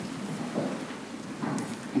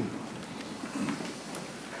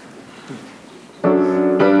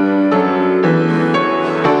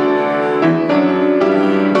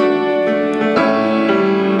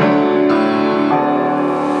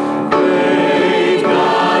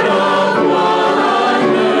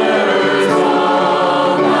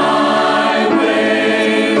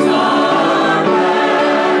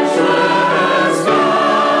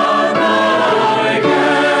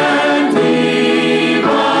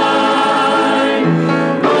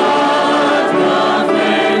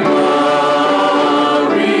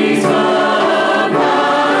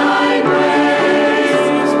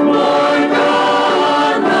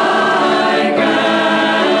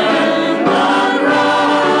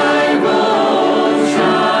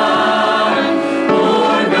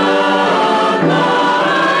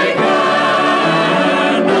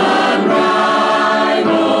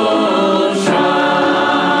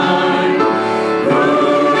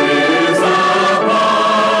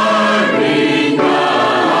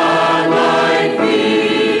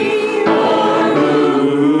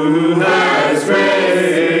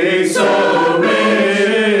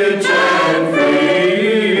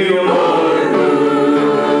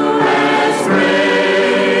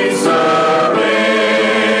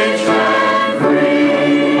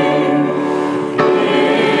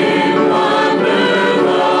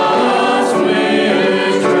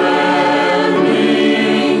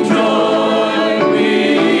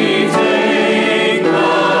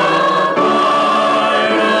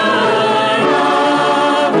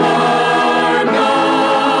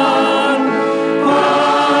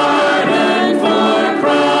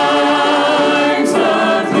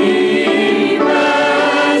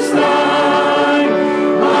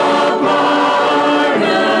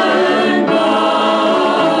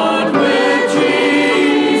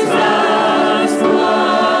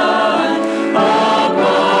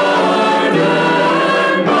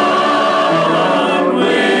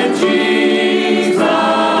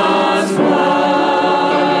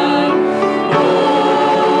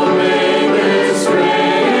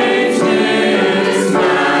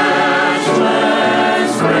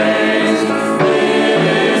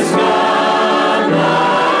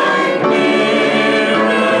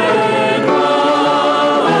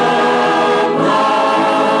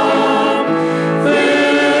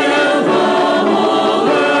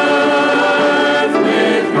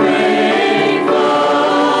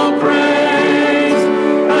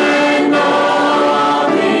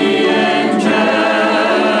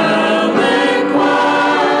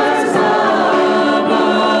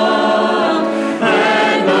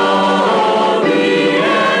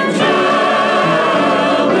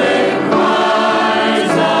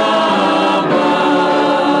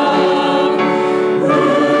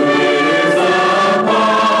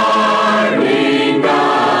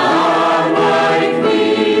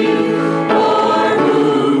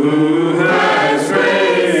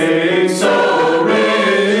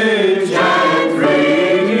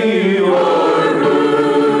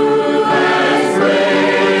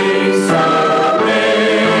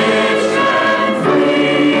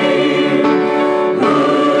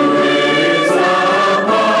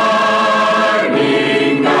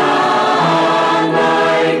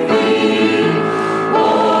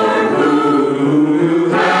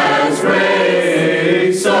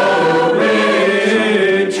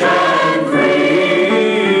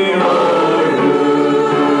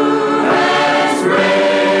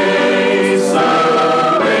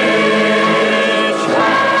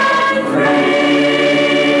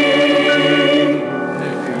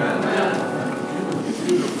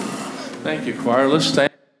are. Let's stand.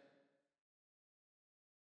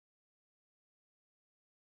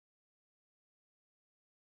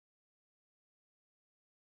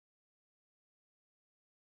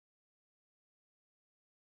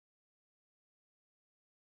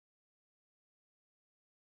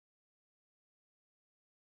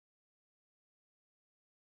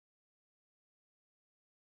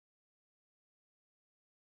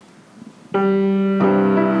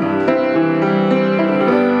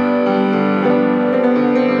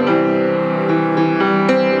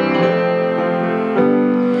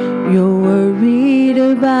 You're worried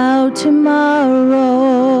about tomorrow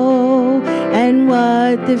and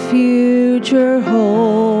what the future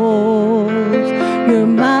holds. Your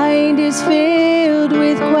mind is filled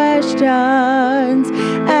with questions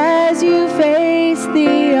as you face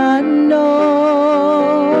the unknown.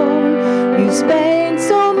 You spend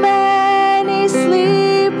so many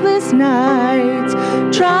sleepless nights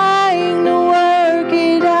trying to work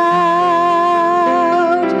it out.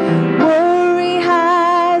 Worry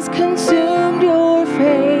has consumed your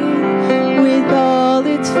faith with all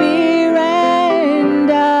its fear and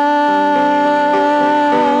doubt.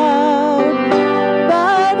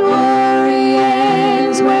 But worry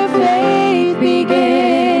ends where faith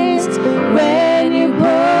begins, when you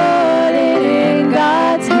put it in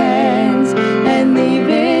God's hands and leave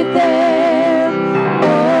it there.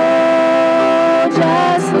 Oh,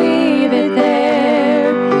 just leave it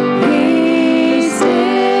there. He's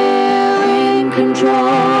still in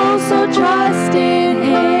control, so trust in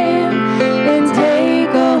Him and take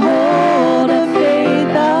a hold of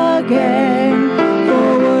faith again.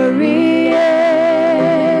 For worry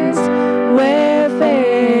is where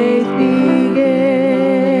faith begins.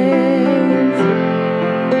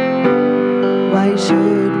 Why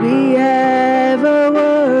should we ever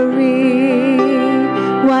worry?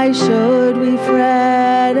 Why should we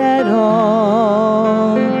fret at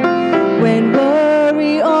all? When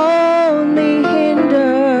worry only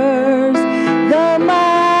hinders the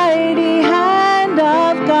mighty hand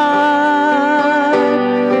of God.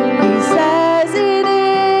 He says it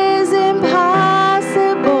is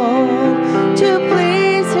impossible to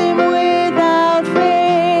please Him without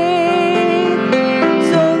faith.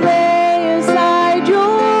 So lay aside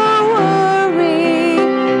your worry,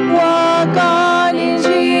 walk on in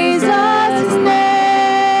Jesus' name.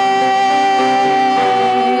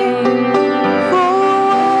 For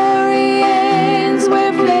worry ends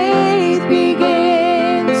where faith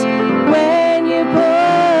begins, when you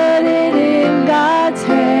put it in God's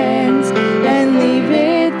hands and leave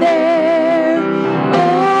it there.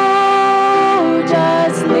 Oh,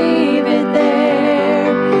 just leave it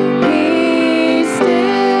there. He's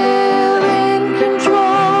still in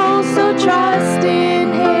control, so trust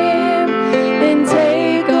in Him and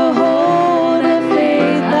take a hold of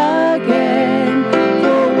faith again.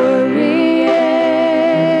 For worry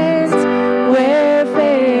is where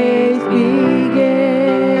faith begins.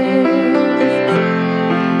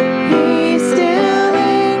 He's still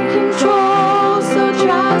in control, so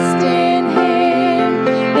trust in Him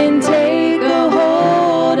and take a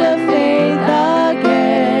hold of faith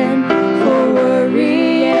again. For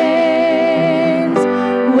worry ends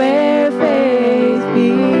where faith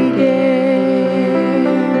begins.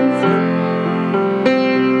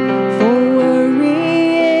 For worry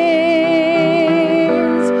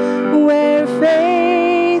ends where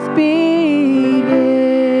faith begins.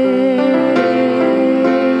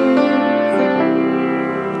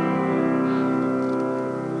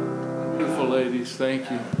 Beautiful ladies, thank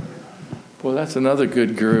you. Boy, that's another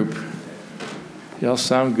good group. Y'all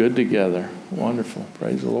sound good together. Wonderful.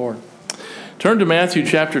 Praise the Lord. Turn to Matthew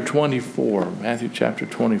chapter 24. Matthew chapter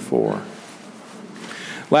 24.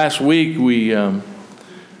 Last week we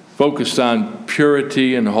focused on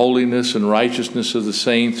purity and holiness and righteousness of the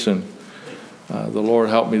saints, and the Lord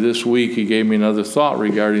helped me this week. He gave me another thought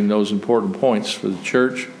regarding those important points for the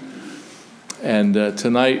church. And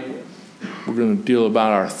tonight we're going to deal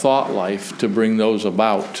about our thought life to bring those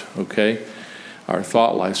about, okay? Our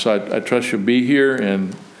thought life. So I trust you'll be here,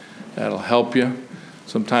 and that'll help you.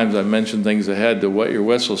 Sometimes I mention things ahead to wet your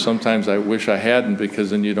whistle. Sometimes I wish I hadn't, because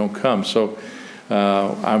then you don't come. So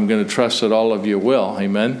I'm going to trust that all of you will.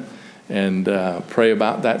 Amen. And pray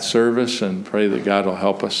about that service and pray that God will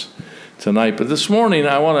help us tonight. But this morning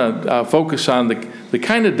I want to focus on the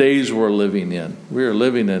kind of days we're living in. We are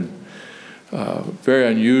living in very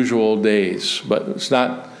unusual days, but it's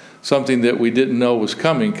not something that we didn't know was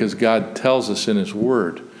coming, because God tells us in His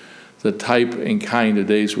Word the type and kind of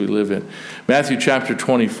days we live in. Matthew chapter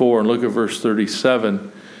 24, and look at verse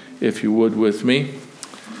 37, if you would, with me.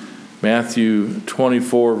 Matthew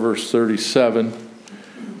 24, verse 37.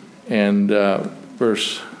 and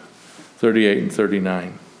verse 38 and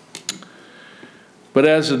 39. But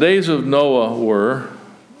as the days of Noah were,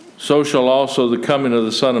 so shall also the coming of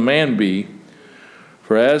the Son of Man be.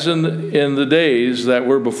 For as in the days that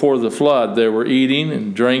were before the flood, they were eating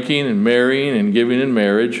and drinking and marrying and giving in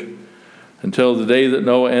marriage, until the day that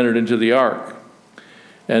Noah entered into the ark,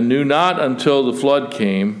 and knew not until the flood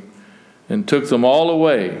came and took them all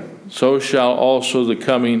away, so shall also the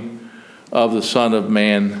coming of the Son of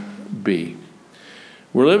Man be.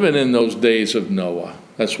 We're living in those days of Noah.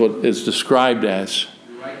 That's what is described as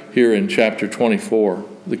here in chapter 24,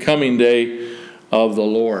 the coming day of the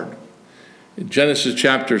Lord. In Genesis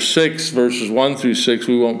chapter 6, verses 1 through 6,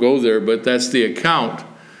 we won't go there, but that's the account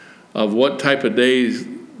of what type of days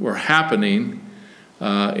were happening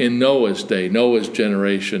in Noah's day, Noah's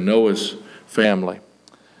generation, Noah's family.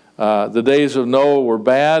 The days of Noah were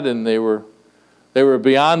bad, and they were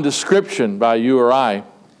beyond description by you or I.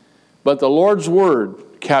 But the Lord's word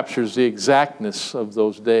captures the exactness of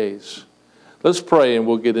those days. Let's pray, and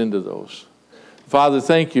we'll get into those. Father,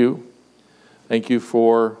 thank you. Thank you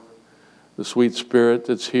for the sweet spirit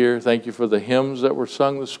that's here. Thank you for the hymns that were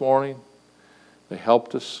sung this morning. They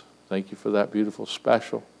helped us. Thank you for that beautiful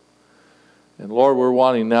special. And Lord, we're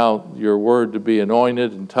wanting now your word to be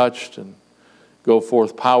anointed and touched and go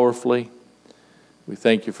forth powerfully. We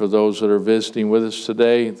thank you for those that are visiting with us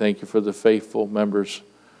today. And thank you for the faithful members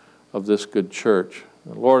of this good church.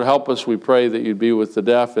 And Lord, help us, we pray, that you'd be with the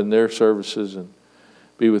deaf in their services and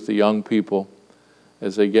be with the young people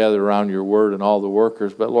as they gather around your word and all the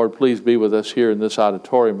workers. But Lord, please be with us here in this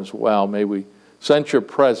auditorium as well. May we sense your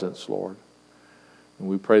presence, Lord. And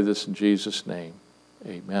we pray this in Jesus' name.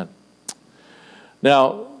 Amen.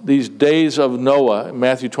 Now, these days of Noah,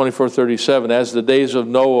 Matthew 24:37, as the days of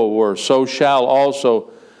Noah were, so shall also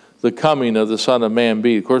the coming of the Son of Man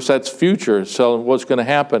be. Of course, that's future. It's telling what's going to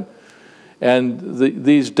happen. And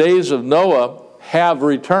these days of Noah have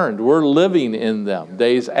returned. We're living in them,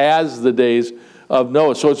 days as the days of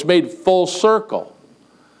Noah. So it's made full circle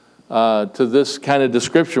to this kind of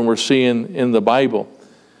description we're seeing in the Bible.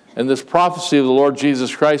 And this prophecy of the Lord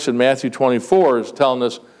Jesus Christ in Matthew 24 is telling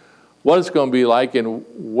us what it's going to be like and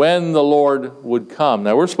when the Lord would come.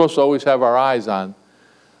 Now, we're supposed to always have our eyes on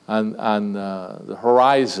the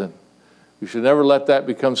horizon. We should never let that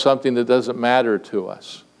become something that doesn't matter to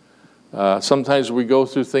us. Sometimes we go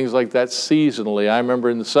through things like that seasonally. I remember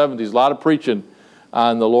in the 70s, a lot of preaching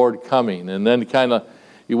on the Lord coming. And then kind of,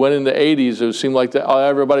 you went in the 80s, it seemed like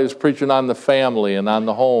everybody was preaching on the family and on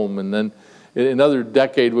the home. And then another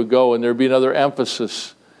decade would go and there'd be another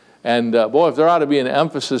emphasis. And boy, if there ought to be an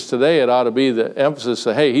emphasis today, it ought to be the emphasis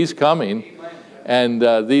that, hey, he's coming. And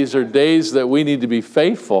these are days that we need to be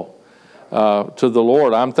faithful to the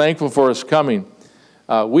Lord. I'm thankful for his coming.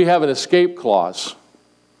 We have an escape clause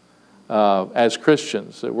as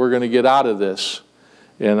Christians, that we're going to get out of this.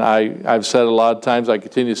 And I've said a lot of times, I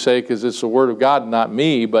continue to say, because it's the Word of God, not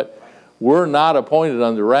me, but we're not appointed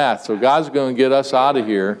unto wrath. So God's going to get us out of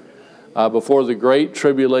here before the great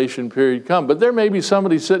tribulation period comes. But there may be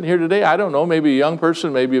somebody sitting here today, I don't know, maybe a young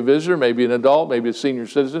person, maybe a visitor, maybe an adult, maybe a senior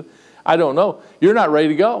citizen. I don't know. You're not ready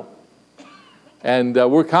to go. And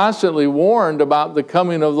we're constantly warned about the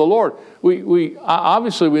coming of the Lord. We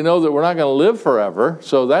obviously, we know that we're not going to live forever,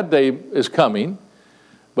 so that day is coming.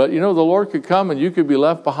 But, you know, the Lord could come and you could be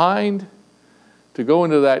left behind to go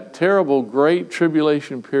into that terrible, great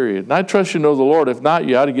tribulation period. And I trust you know the Lord. If not,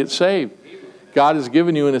 you ought to get saved. God has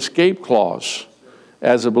given you an escape clause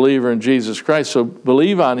as a believer in Jesus Christ. So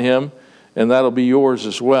believe on him, and that'll be yours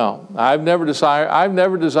as well. I've never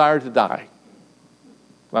desired to die.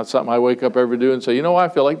 Not something I wake up every day and say, you know, I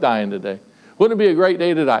feel like dying today. Wouldn't it be a great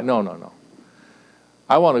day to die? No.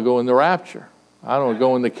 I want to go in the rapture. I want to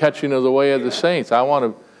go in the catching of the way of the saints.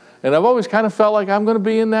 And I've always kind of felt like I'm going to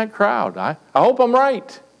be in that crowd. I hope I'm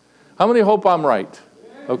right. How many hope I'm right?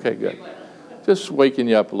 Okay, good. Just waking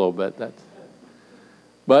you up a little bit.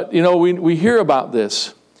 But, you know, we hear about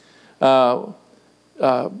this. Again,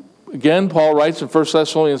 Paul writes in 1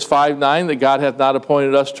 Thessalonians 5:9 that God hath not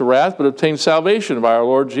appointed us to wrath, but obtained salvation by our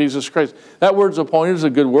Lord Jesus Christ. That word's appointed is a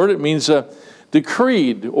good word. It means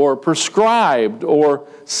decreed or prescribed or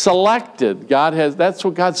selected. That's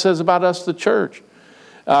what God says about us, the church.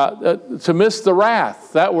 To miss the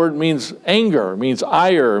wrath, that word means anger, means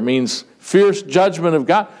ire, means fierce judgment of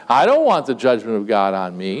God. I don't want the judgment of God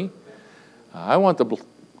on me. I want the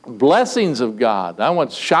blessings of God. I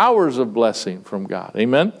want showers of blessing from God.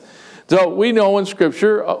 Amen? So we know in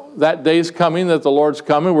Scripture that day's coming, that the Lord's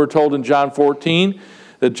coming. We're told in John 14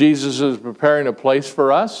 that Jesus is preparing a place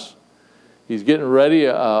for us. He's getting ready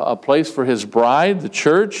a place for his bride, the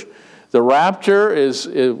church, The rapture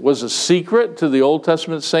was a secret to the Old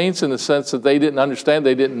Testament saints in the sense that they didn't understand,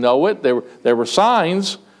 they didn't know it. There were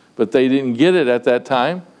signs, but they didn't get it at that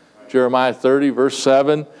time. Jeremiah 30, verse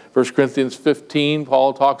 7, 1 Corinthians 15,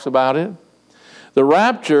 Paul talks about it. The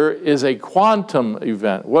rapture is a quantum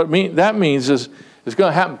event. That means is it's going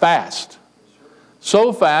to happen fast.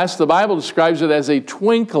 So fast, the Bible describes it as a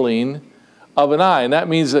twinkling of an eye. And that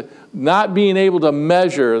means that not being able to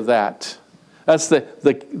measure that. That's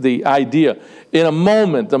the idea. In a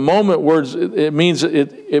moment, the moment words, it means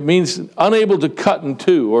unable to cut in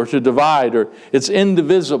two or to divide, or it's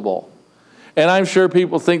indivisible. And I'm sure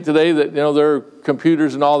people think today that, there are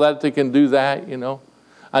computers and all that can do that,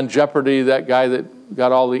 On Jeopardy, that guy that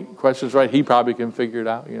got all the questions right, he probably can figure it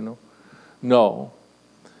out, No.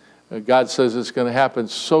 God says it's going to happen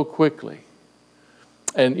so quickly.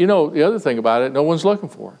 And the other thing about it, no one's looking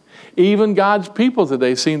for it. Even God's people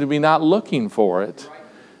today seem to be not looking for it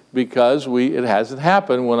because it hasn't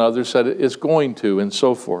happened when others said it's going to, and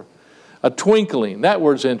so forth. A twinkling, that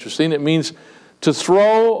word's interesting. It means to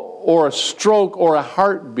throw or a stroke or a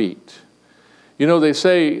heartbeat. They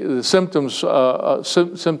say the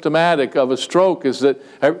symptomatic of a stroke is that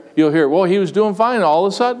you'll hear, well, he was doing fine all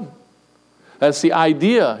of a sudden. That's the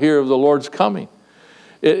idea here of the Lord's coming.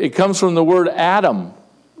 It comes from the word atom,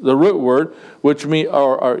 the root word, which means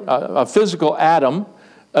a physical atom,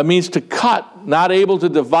 means to cut, not able to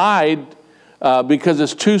divide because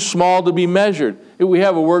it's too small to be measured. We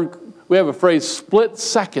have a phrase, split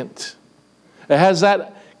second. It has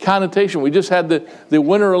that connotation. We just had the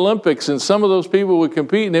Winter Olympics, and some of those people would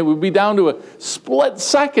compete, and it would be down to a split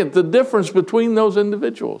second, the difference between those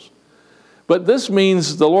individuals. But this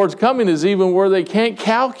means the Lord's coming is even where they can't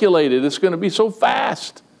calculate it. It's going to be so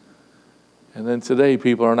fast. And then today,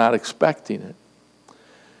 people are not expecting it.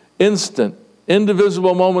 Instant,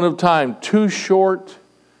 indivisible moment of time, too short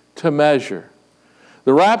to measure.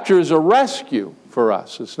 The rapture is a rescue for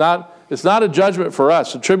us. It's not a judgment for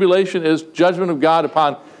us. The tribulation is judgment of God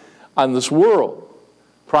on this world,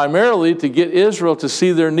 primarily to get Israel to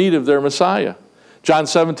see their need of their Messiah. John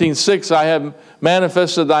 17:6, I have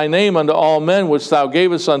manifested thy name unto all men, which thou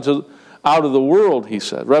gavest out of the world, he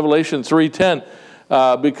said. Revelation 3:10,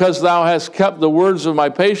 because thou hast kept the words of my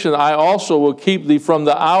patience, I also will keep thee from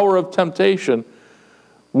the hour of temptation,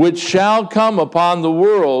 which shall come upon the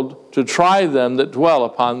world to try them that dwell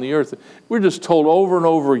upon the earth. We're just told over and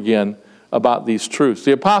over again about these truths.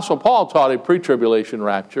 The Apostle Paul taught a pre-tribulation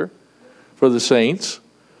rapture for the saints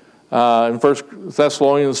in 1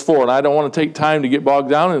 Thessalonians 4. And I don't want to take time to get bogged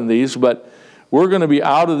down in these, but we're going to be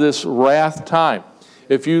out of this wrath time.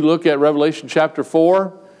 If you look at Revelation chapter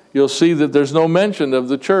 4, you'll see that there's no mention of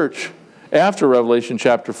the church after Revelation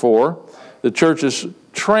chapter 4. The church is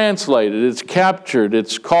translated, it's captured,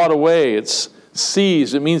 it's caught away, it's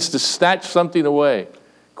seized. It means to snatch something away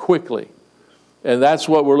quickly. And that's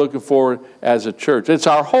what we're looking for as a church. It's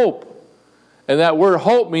our hope. And that word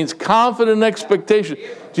hope means confident expectation.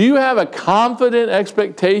 Do you have a confident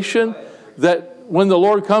expectation that when the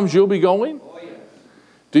Lord comes, you'll be going?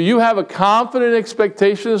 Do you have a confident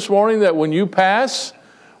expectation this morning that when you pass,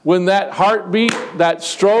 when that heartbeat, that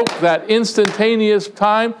stroke, that instantaneous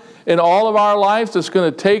time in all of our lives that's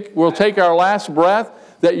going to we'll take our last breath,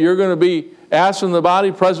 that you're going to be absent in the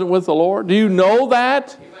body, present with the Lord? Do you know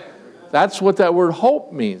that? That's what that word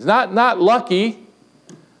hope means. Not lucky,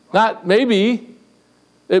 not maybe.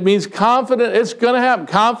 It means confident. It's going to happen.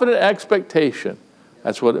 Confident expectation.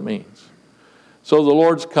 That's what it means. So the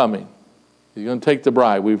Lord's coming. He's going to take the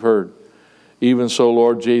bride, we've heard. Even so,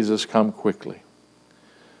 Lord Jesus, come quickly.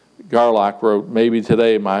 Garlock wrote, maybe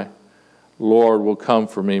today my Lord will come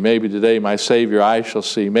for me. Maybe today my Savior I shall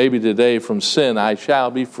see. Maybe today from sin I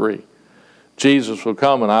shall be free. Jesus will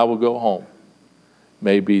come and I will go home.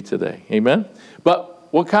 Maybe today. Amen?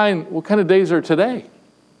 But what kind of days are today?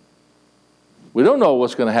 We don't know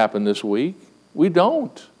what's going to happen this week. We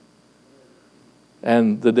don't.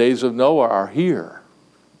 And the days of Noah are here.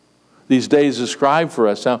 These days described for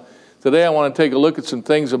us. Now, today I want to take a look at some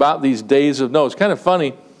things about these days of Noah. It's kind of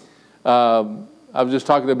funny. I was just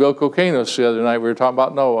talking to Bill Kokanos the other night. We were talking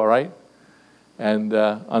about Noah, right? And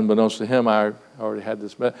unbeknownst to him, I already had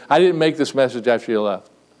this message. I didn't make this message after you left.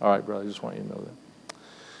 All right, brother, I just want you to know that.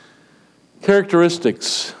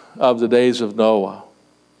 Characteristics of the days of Noah.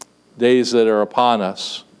 Days that are upon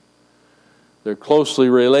us. They're closely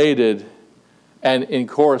related and in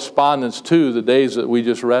correspondence to the days that we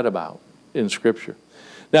just read about in Scripture.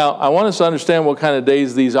 Now, I want us to understand what kind of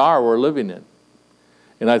days these are we're living in.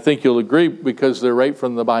 And I think you'll agree because they're right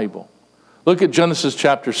from the Bible. Look at Genesis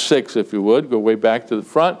chapter 6, if you would. Go way back to the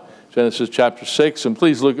front. Genesis chapter 6. And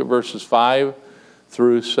please look at verses 5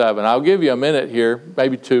 through 7. I'll give you a minute here,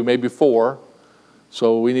 maybe 2, maybe 4.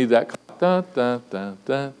 So we need that. Da, da, da,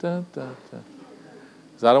 da, da, da, da.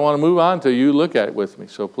 I don't want to move on until you look at it with me.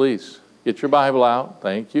 So please, get your Bible out.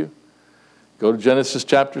 Thank you. Go to Genesis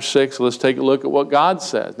chapter 6. Let's take a look at what God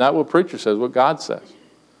says. Not what preacher says, what God says.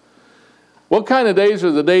 What kind of days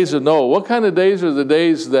are the days of Noah? What kind of days are the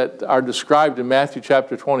days that are described in Matthew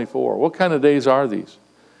chapter 24? What kind of days are these?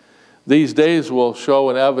 These days will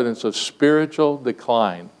show an evidence of spiritual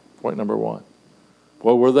decline. Point number 1.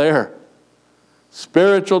 Well, we're there.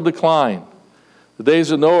 Spiritual decline. The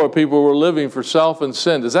days of Noah, people were living for self and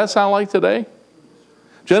sin. Does that sound like today?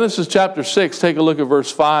 Genesis chapter 6, take a look at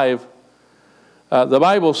verse 5. The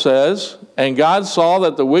Bible says, and God saw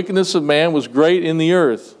that the wickedness of man was great in the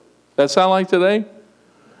earth. That sound like today?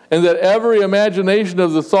 And that every imagination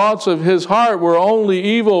of the thoughts of his heart were only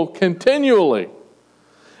evil continually.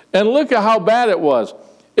 And look at how bad it was.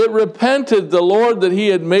 It repented the Lord that he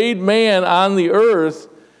had made man on the earth,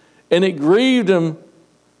 and it grieved him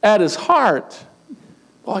at his heart.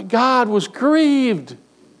 Boy, God was grieved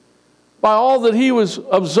by all that he was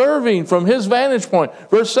observing from his vantage point.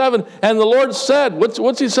 Verse 7, and the Lord said,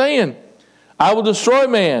 what's he saying? I will destroy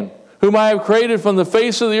man, whom I have created from the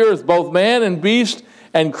face of the earth, both man and beast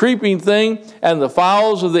and creeping thing, and the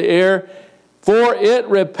fowls of the air, for it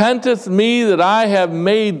repenteth me that I have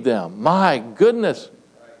made them. My goodness.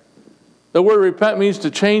 The word repent means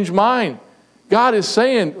to change mind. God is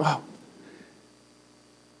saying, oh,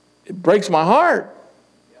 it breaks my heart.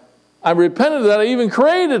 I repented that I even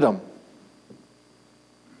created them.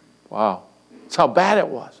 Wow. That's how bad it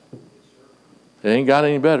was. It ain't got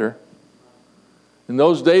any better. And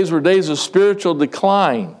those days were days of spiritual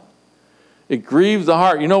decline. It grieved the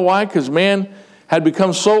heart. You know why? Because man had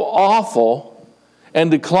become so awful and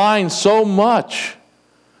declined so much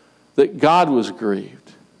that God was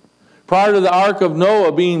grieved. Prior to the Ark of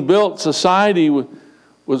Noah being built, society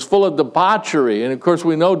was full of debauchery. And of course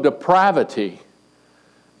we know depravity.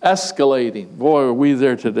 Escalating. Boy, are we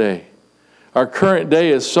there today. Our current day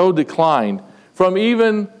is so declined from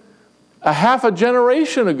even a half a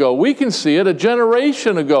generation ago. We can see it a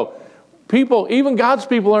generation ago. People, even God's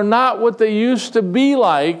people, are not what they used to be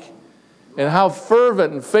like, and how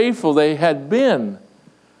fervent and faithful they had been.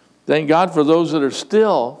 Thank God for those that are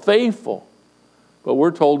still faithful. But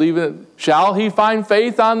we're told even, shall he find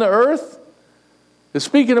faith on the earth? It's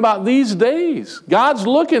speaking about these days. God's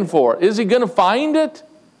looking for it. Is he going to find it?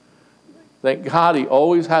 Thank God he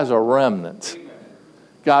always has a remnant.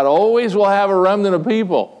 God always will have a remnant of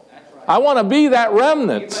people. I want to be that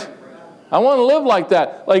remnant. I want to live like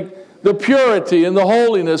that. Like the purity and the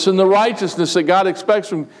holiness and the righteousness that God expects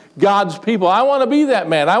from God's people. I want to be that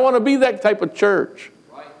man. I want to be that type of church.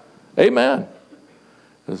 Amen.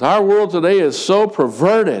 Because our world today is so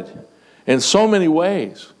perverted in so many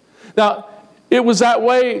ways. Now, it was that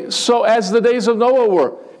way so as the days of Noah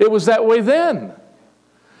were. It was that way then.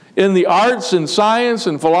 In the arts and science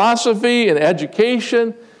and philosophy and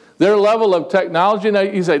education, their level of technology. Now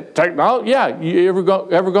you say, technology? Yeah. You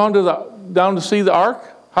ever gone down to see the ark?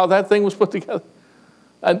 How that thing was put together?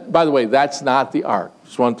 And by the way, that's not the ark.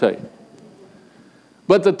 Just want to tell you.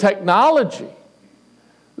 But the technology,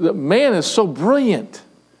 the man is so brilliant.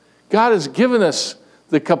 God has given us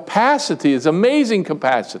the capacity, it's amazing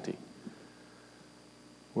capacity.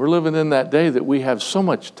 We're living in that day that we have so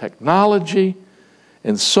much technology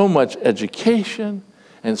and so much education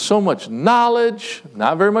and so much knowledge.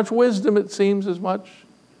 Not very much wisdom, it seems, as much.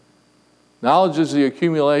 Knowledge is the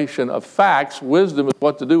accumulation of facts. Wisdom is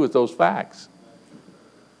what to do with those facts.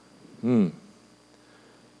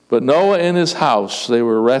 But Noah and his house, they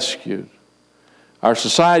were rescued. Our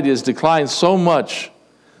society has declined so much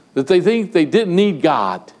that they think they didn't need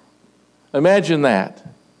God. Imagine that.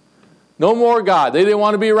 No more God. They didn't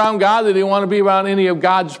want to be around God. They didn't want to be around any of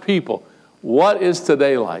God's people. What is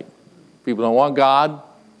today like? People don't want God.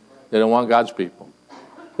 They don't want God's people.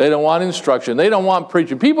 They don't want instruction. They don't want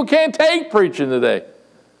preaching. People can't take preaching today.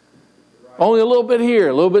 Only a little bit here,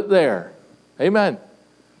 a little bit there. Amen.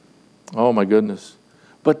 Oh my goodness.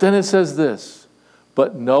 But then it says this,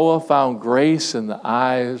 but Noah found grace in the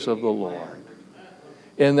eyes of the Lord.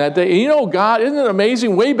 In that day. You know, God, isn't it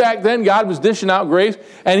amazing? Way back then, God was dishing out grace,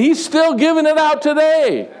 and he's still giving it out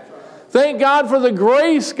today. Thank God for the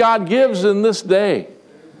grace God gives in this day.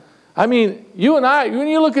 I mean, you and I, when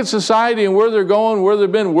you look at society and where they're going, where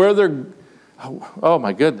they've been, where they're, oh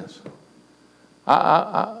my goodness.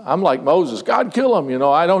 I'm like Moses. God, kill them. You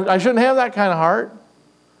know, I shouldn't have that kind of heart.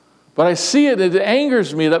 But I see it. It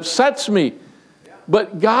angers me. It upsets me.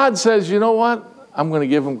 But God says, you know what? I'm going to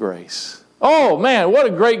give them grace. Oh man, what a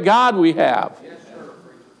great God we have.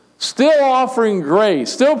 Still offering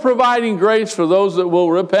grace, still providing grace for those that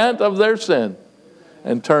will repent of their sin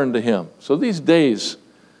and turn to him. So these days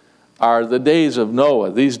are the days of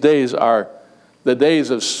Noah. These days are the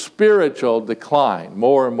days of spiritual decline,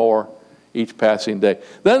 more and more each passing day.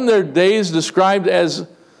 Then there are days described as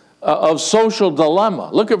of social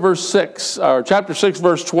dilemma. Look at verse 6, or chapter 6,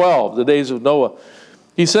 verse 12, the days of Noah.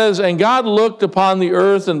 He says, and God looked upon the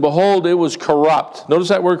earth, and behold, it was corrupt. Notice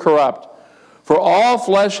that word corrupt. For all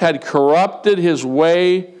flesh had corrupted his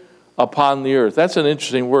way upon the earth. That's an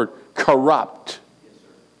interesting word, corrupt.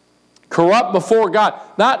 Corrupt before God,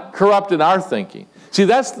 not corrupt in our thinking. See,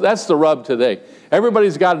 that's the rub today.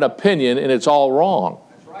 Everybody's got an opinion, and it's all wrong.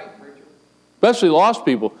 That's right, preacher. Especially lost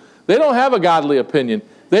people. They don't have a godly opinion.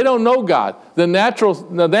 They don't know God. The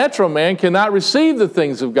natural man cannot receive the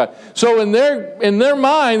things of God. So in their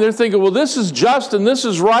mind, they're thinking, well, this is just, and this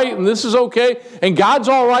is right, and this is okay, and God's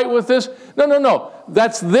all right with this. No.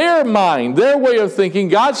 That's their mind, their way of thinking.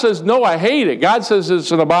 God says, no, I hate it. God says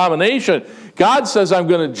it's an abomination. God says I'm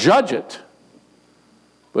going to judge it.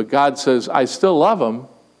 But God says, I still love them,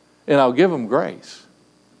 and I'll give them grace.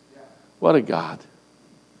 What a God.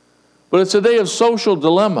 But it's a day of social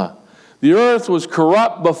dilemma. The earth was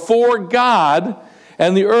corrupt before God,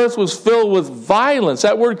 and the earth was filled with violence.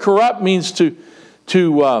 That word corrupt means to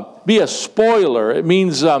be a spoiler. It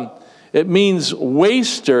means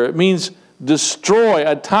waster. It means destroy,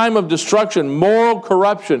 a time of destruction, moral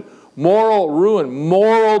corruption, moral ruin,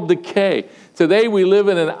 moral decay. Today we live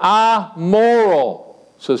in an amoral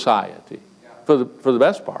society, for the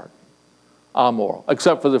best part. Amoral,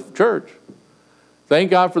 except for the church.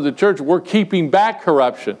 Thank God for the church. We're keeping back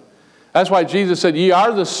corruption. That's why Jesus said, ye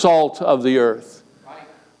are the salt of the earth. Right.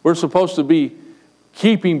 We're supposed to be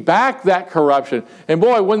keeping back that corruption. And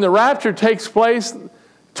boy, when the rapture takes place,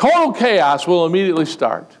 total chaos will immediately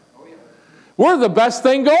start. Oh, yeah. We're the best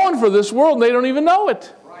thing going for this world, and they don't even know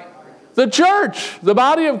it. Right. The church, the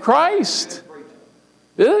body of Christ.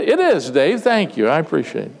 It is, Dave. Thank you. I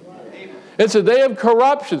appreciate it. It's a day of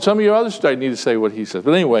corruption. Some of you others need to say what he says.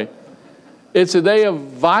 But anyway, it's a day of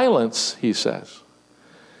violence, he says.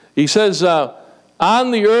 He says,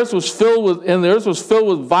 on the earth was filled with, and the earth was filled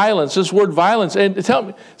with violence. This word violence, and tell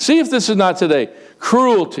me, see if this is not today.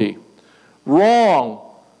 Cruelty, wrong,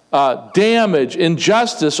 damage,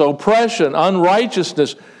 injustice, oppression,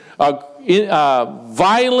 unrighteousness,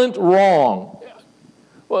 violent wrong.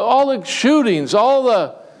 Well, all the shootings, all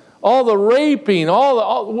the raping,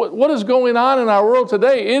 what is going on in our world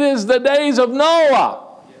today? It is the days of Noah.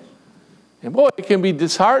 And boy, it can be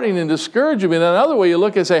disheartening and discouraging. And another way you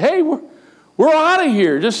look and say, hey, we're out of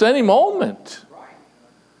here just any moment. Right.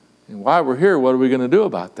 And while we're here, what are we going to do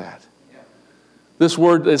about that? Yeah. This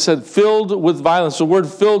word, it said filled with violence. The word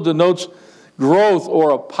filled denotes growth or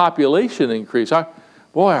a population increase. Our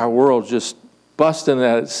world's just busting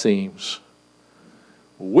at its seams.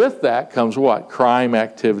 With that comes what? Crime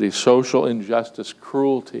activity, social injustice,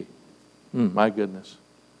 cruelty. My goodness.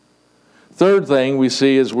 Third thing we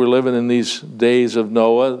see as we're living in these days of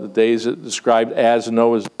Noah, the days that described as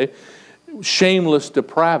Noah's day, shameless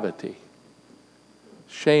depravity.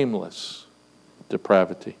 Shameless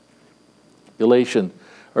depravity.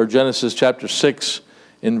 Genesis chapter 6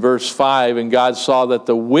 in verse 5, and God saw that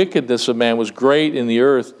the wickedness of man was great in the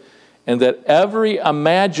earth, and that every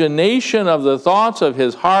imagination of the thoughts of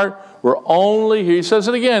his heart were only, here he says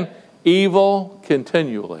it again, evil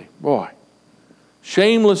continually. Boy.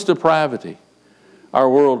 Shameless depravity. Our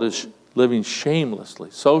world is living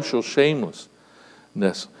shamelessly, social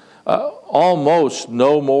shamelessness. Almost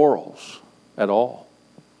no morals at all.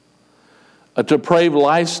 A depraved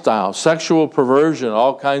lifestyle, sexual perversion,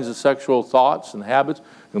 all kinds of sexual thoughts and habits.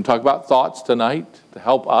 We're going to talk about thoughts tonight to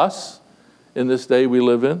help us in this day we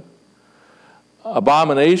live in.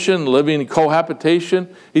 Abomination, living in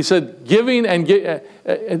cohabitation. He said giving and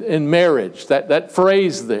in marriage, that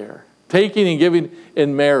phrase there. Taking and giving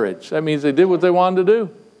in marriage. That means they did what they wanted to do.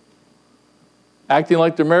 Acting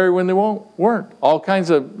like they're married when they weren't. All kinds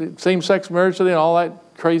of same-sex marriage today and all that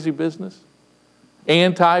crazy business.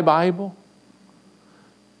 Anti-Bible.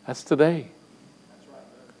 That's today. That's right.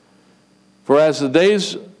 For as the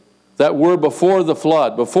days that were before the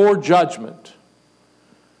flood, before judgment,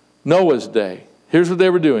 Noah's day, here's what they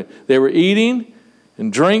were doing. They were eating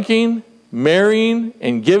and drinking, marrying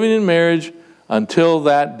and giving in marriage until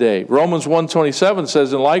that day. Romans 1:27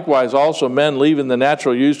 says, and likewise also men leaving the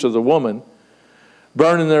natural use of the woman,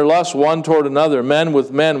 burning their lust one toward another, men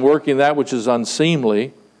with men working that which is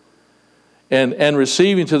unseemly, and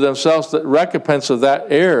receiving to themselves the recompense of that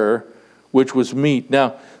error which was meet.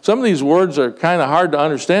 Now, some of these words are kind of hard to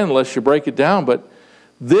understand unless you break it down, but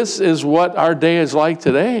This is what our day is like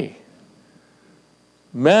today.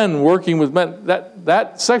 Men working with men.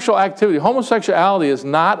 That sexual activity, homosexuality is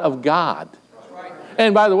not of God. Right.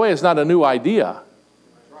 And by the way, it's not a new idea.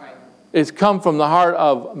 Right. It's come from the heart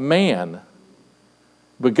of man.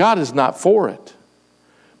 But God is not for it.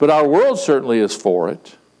 But our world certainly is for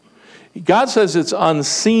it. God says it's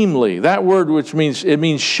unseemly. That word, which means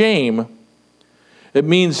shame, it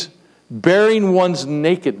means bearing one's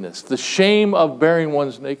nakedness, the shame of bearing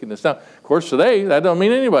one's nakedness. Now, of course, today, that don't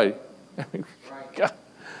mean anybody.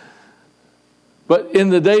 But in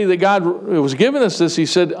the day that God was giving us this, he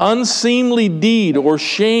said, unseemly deed or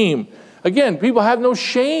shame. Again, people have no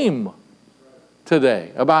shame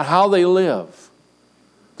today about how they live.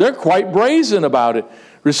 They're quite brazen about it.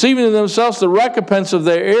 Receiving in themselves the recompense of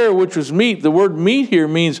their error, which was meet. The word meet here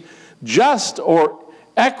means just or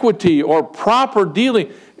equity or proper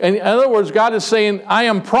dealing. In other words, God is saying, I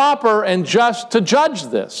am proper and just to judge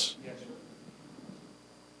this.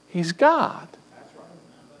 He's God.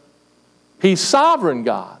 He's sovereign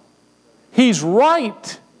God. He's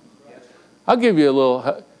right. I'll give you a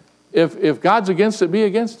little, if God's against it, be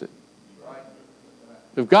against it.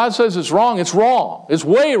 If God says it's wrong, it's wrong. It's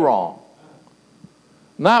way wrong.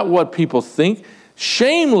 Not what people think.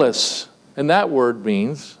 Shameless, and that word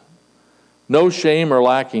means no shame or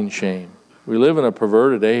lacking shame. We live in a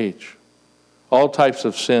perverted age. All types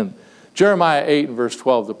of sin. Jeremiah 8 and verse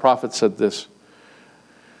 12, the prophet said this.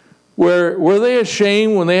 Were they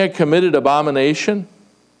ashamed when they had committed abomination?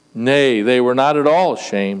 Nay, they were not at all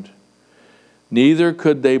ashamed. Neither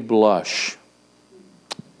could they blush.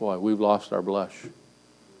 Boy, we've lost our blush.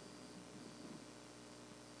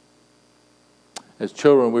 As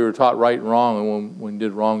children, we were taught right and wrong, and when we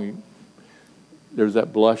did wrong, there's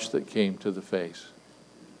that blush that came to the face.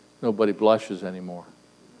 Nobody blushes anymore.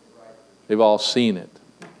 They've all seen it.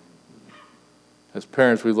 As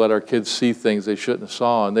parents, we let our kids see things they shouldn't have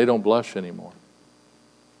saw, and they don't blush anymore.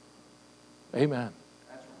 Amen.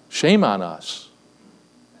 Shame on us.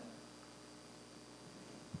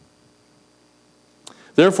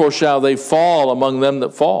 Therefore shall they fall among them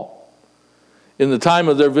that fall. In the time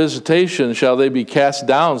of their visitation shall they be cast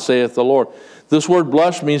down, saith the Lord. This word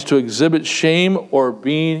blush means to exhibit shame or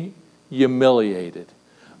being humiliated.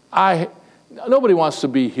 Nobody wants to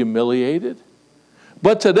be humiliated.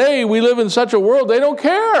 But today we live in such a world, they don't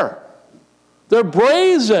care. They're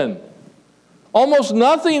brazen. Almost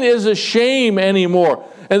nothing is a shame anymore.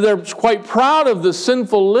 And they're quite proud of the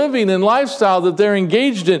sinful living and lifestyle that they're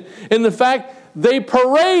engaged in. And the fact they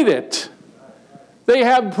parade it. They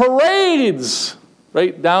have parades,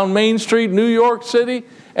 right? Down Main Street, New York City,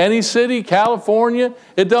 any city, California.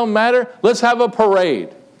 It don't matter. Let's have a parade.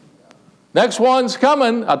 Next one's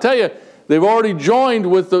coming. I'll tell you, they've already joined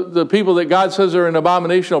with the people that God says are in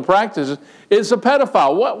abominational practices. It's a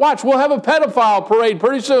pedophile. Watch, we'll have a pedophile parade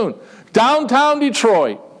pretty soon. Downtown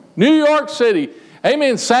Detroit, New York City,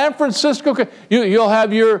 amen, San Francisco. You'll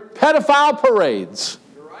have your pedophile parades.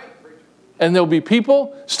 You're right, preacher. And there'll be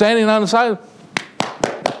people standing on the side.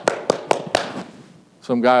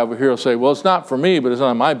 Some guy over here will say, well, it's not for me, but it's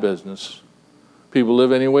not my business. People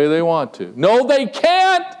live any way they want to. No, they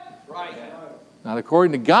can't. Right. Not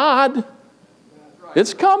according to God. Right.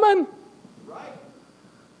 It's coming. Right.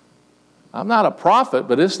 I'm not a prophet,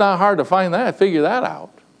 but it's not hard to figure that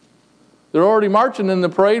out. They're already marching in the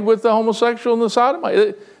parade with the homosexual and the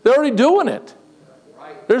sodomite. They're already doing it.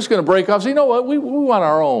 Right. They're just going to break off. So you know what? We want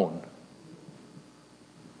our own.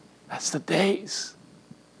 That's the days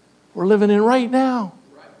we're living in right now.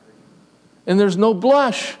 Right. And there's no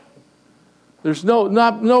blush. There's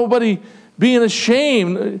nobody being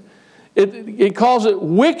ashamed. It calls it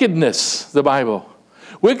wickedness, the Bible.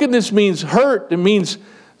 Wickedness means hurt. It means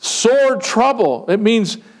sore trouble. It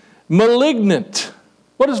means malignant.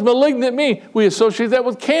 What does malignant mean? We associate that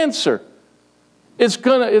with cancer. It's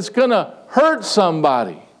gonna hurt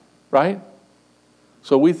somebody, right?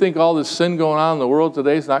 So we think all this sin going on in the world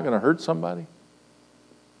today is not going to hurt somebody.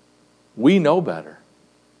 We know better,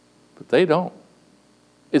 but they don't.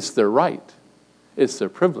 It's their right. It's their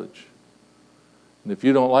privilege. And if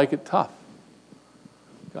you don't like it, tough.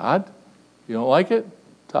 God, you don't like it?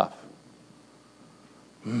 Tough.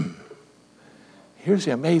 Here's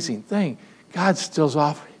the amazing thing. God's still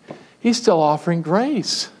offering. He's still offering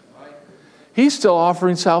grace. He's still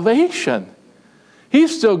offering salvation.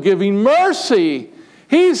 He's still giving mercy.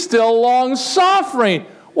 He's still long-suffering.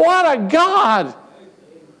 What a God.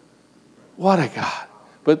 What a God.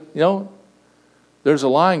 But, there's a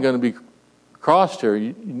line going to be crossed here.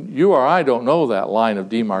 You or I don't know that line of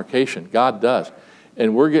demarcation. God does.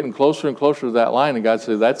 And we're getting closer and closer to that line, and God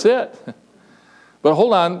says, that's it. But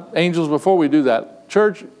hold on, angels, before we do that,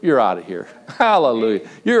 church, you're out of here. Hallelujah.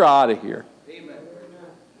 You're out of here.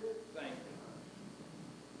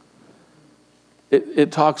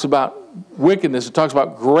 It talks about wickedness. It talks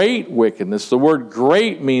about great wickedness. The word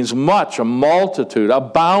great means much, a multitude,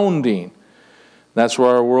 abounding. That's where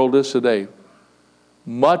our world is today.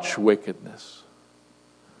 Much wickedness.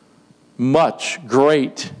 Much,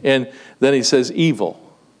 great. And then he says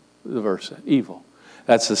evil. The verse says evil.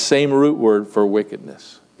 That's the same root word for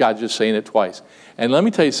wickedness. God's just saying it twice. And let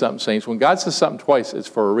me tell you something, saints. When God says something twice, it's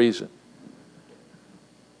for a reason.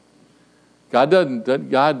 God,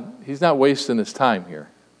 he's not wasting his time here.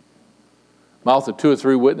 Mouth of 2 or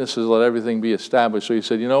 3 witnesses, let everything be established. So he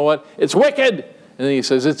said, you know what? It's wicked. And then he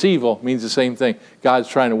says, it's evil. Means the same thing. God's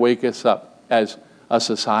trying to wake us up as a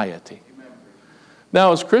society.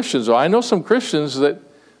 Now, as Christians, though, I know some Christians that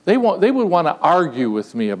they would want to argue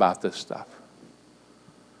with me about this stuff.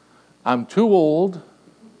 I'm too old,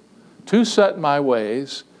 too set in my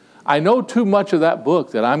ways. I know too much of that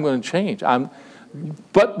book that I'm going to change.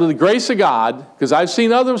 But with the grace of God, because I've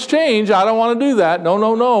seen others change, I don't want to do that.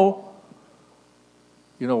 No.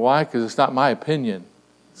 You know why? Because it's not my opinion.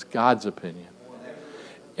 It's God's opinion.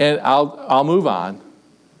 And I'll move on.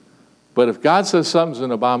 But if God says something's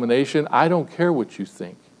an abomination, I don't care what you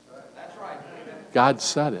think. God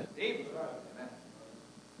said it.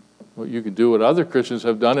 Well, you can do what other Christians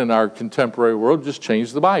have done in our contemporary world, just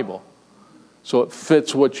change the Bible. So it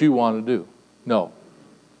fits what you want to do. No.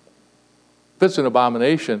 If it's an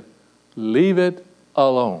abomination, leave it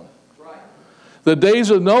alone. The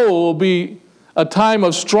days of Noah will be a time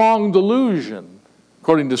of strong delusion,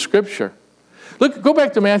 according to Scripture. Look, go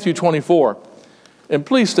back to Matthew 24, and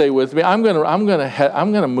please stay with me. I'm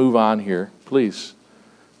gonna move on here. Please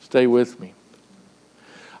stay with me.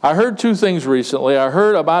 I heard 2 things recently. I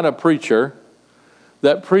heard about a preacher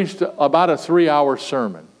that preached about a 3-hour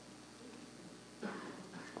sermon.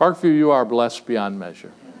 Parkview, you are blessed beyond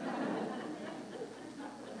measure.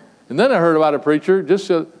 And then I heard about a preacher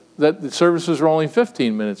that the services were only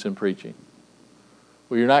 15 minutes in preaching.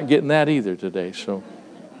 Well, you're not getting that either today, so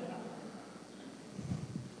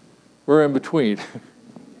we're in between.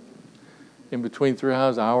 In between 3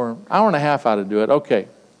 hours, hour and a half how to do it. Okay.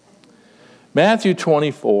 Matthew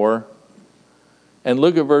 24, and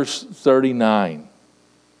look at verse 39.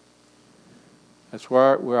 That's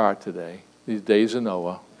where we are today, these days of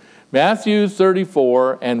Noah. Matthew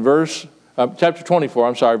 34 and chapter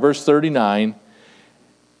 24, verse 39.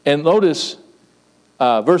 And notice,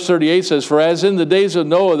 verse 38 says, for as in the days of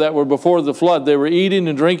Noah that were before the flood, they were eating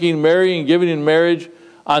and drinking, marrying and giving in marriage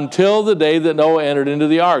until the day that Noah entered into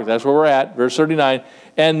the ark. That's where we're at, verse 39.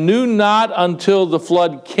 And knew not until the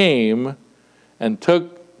flood came and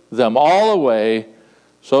took them all away,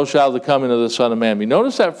 so shall the coming of the Son of Man be.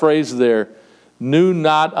 Notice that phrase there, knew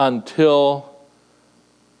not until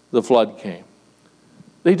the flood came.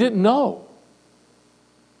 They didn't know.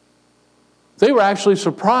 They were actually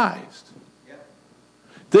surprised.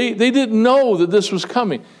 They didn't know that this was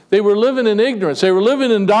coming. They were living in ignorance. They were living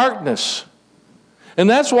in darkness. And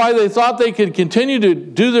that's why they thought they could continue to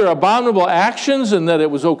do their abominable actions and that it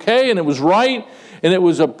was okay and it was right and it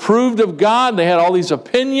was approved of God. They had all these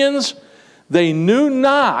opinions. They knew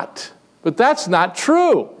not, but that's not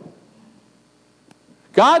true.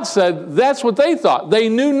 God said that's what they thought. They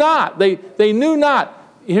knew not. They knew not.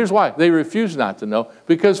 Here's why. They refused not to know.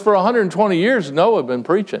 Because for 120 years, Noah had been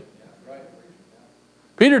preaching.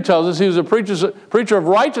 Peter tells us he was a preacher of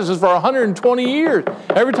righteousness for 120 years.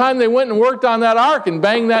 Every time they went and worked on that ark and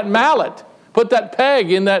banged that mallet, put that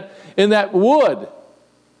peg in that wood,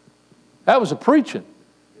 that was a preaching.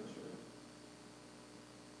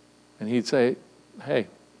 And he'd say, hey,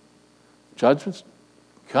 judgment's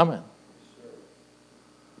coming.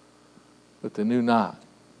 But they knew not,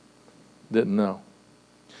 didn't know.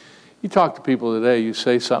 You talk to people today, you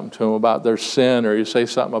say something to them about their sin, or you say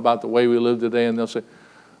something about the way we live today, and they'll say,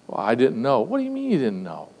 well, I didn't know. What do you mean you didn't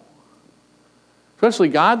know? Especially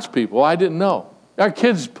God's people. Well, I didn't know. Our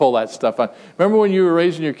kids pull that stuff on. Remember when you were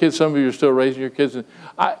raising your kids, some of you are still raising your kids, and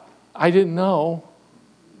I didn't know.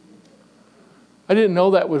 I didn't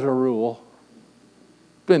know that was a rule.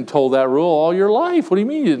 Been told that rule all your life. What do you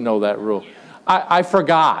mean you didn't know that rule? I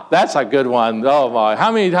forgot. That's a good one. Oh my.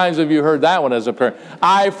 How many times have you heard that one as a parent?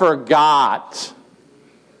 I forgot.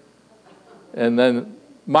 And then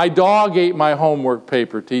my dog ate my homework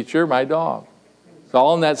paper, teacher, my dog. It's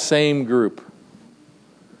all in that same group.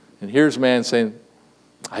 And here's man saying,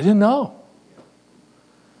 I didn't know.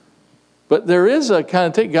 But there is a kind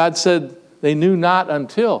of take. God said they knew not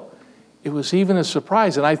until. It was even a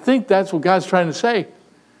surprise. And I think that's what God's trying to say.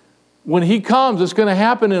 when he comes, it's going to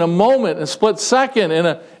happen in a moment, in a split second,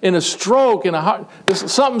 in a stroke, in a heart.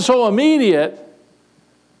 It's something so immediate,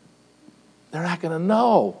 they're not going to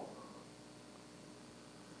know.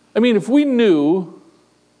 I mean, if we knew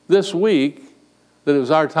this week that it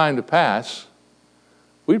was our time to pass,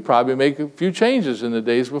 we'd probably make a few changes in the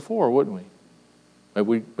days before, wouldn't we? Maybe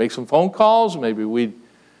we'd make some phone calls. Maybe we'd,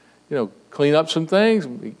 clean up some things,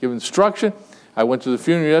 give instruction. I went to the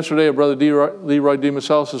funeral yesterday of Brother Leroy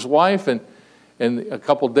DeMarcellis' wife, and a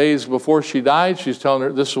couple days before she died, she's telling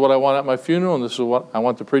her, this is what I want at my funeral, and this is what I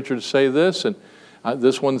want the preacher to say this, and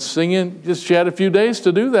this one's singing. Just she had a few days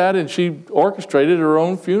to do that, and she orchestrated her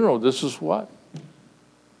own funeral. This is what.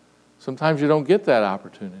 Sometimes you don't get that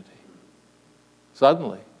opportunity.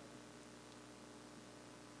 Suddenly.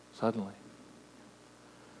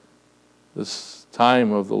 This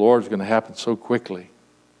time of the Lord is going to happen so quickly.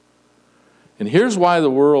 And here's why the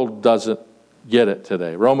world doesn't get it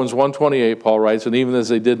today. Romans 1:28, Paul writes, and even as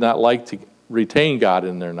they did not like to retain God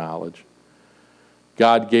in their knowledge,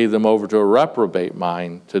 God gave them over to a reprobate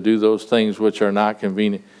mind to do those things which are not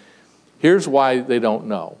convenient. Here's why they don't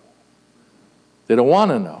know. They don't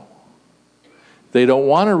want to know. They don't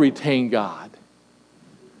want to retain God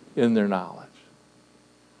in their knowledge.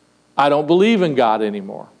 I don't believe in God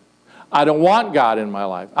anymore. I don't want God in my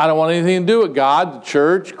life. I don't want anything to do with God, the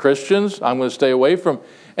church, Christians. I'm going to stay away from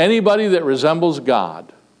anybody that resembles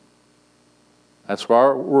God. That's where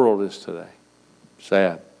our world is today.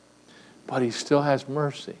 Sad. But he still has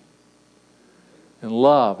mercy and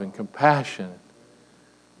love and compassion.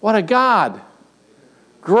 What a God.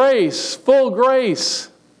 Grace, full grace,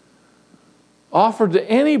 offered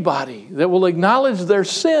to anybody that will acknowledge their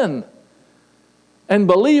sin and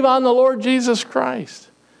believe on the Lord Jesus Christ.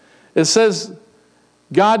 It says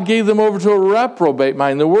God gave them over to a reprobate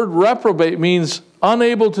mind. The word reprobate means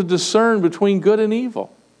unable to discern between good and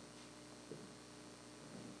evil.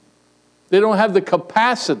 They don't have the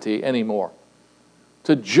capacity anymore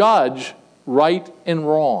to judge right and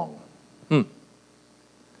wrong.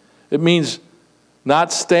 It means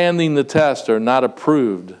not standing the test or not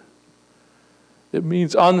approved. It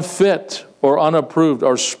means unfit or unapproved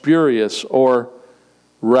or spurious or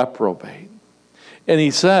reprobate. And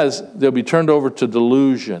he says they'll be turned over to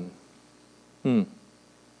delusion.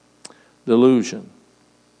 Delusion.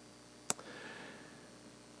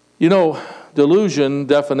 Delusion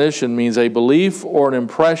definition means a belief or an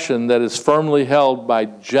impression that is firmly held by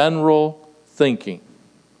general thinking.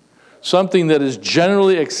 Something that is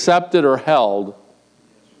generally accepted or held.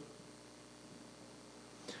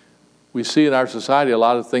 We see in our society a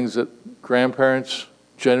lot of things that grandparents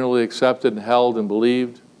generally accepted and held and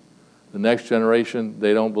believed. The next generation,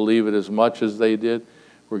 they don't believe it as much as they did.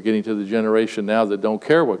 We're getting to the generation now that don't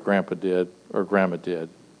care what grandpa did or grandma did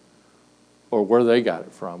or where they got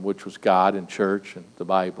it from, which was God and church and the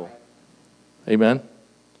Bible. Amen?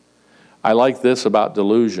 I like this about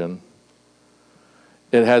delusion.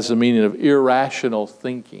 It has the meaning of irrational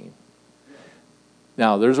thinking.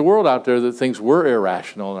 Now, there's a world out there that thinks we're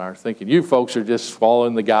irrational in our thinking. You folks are just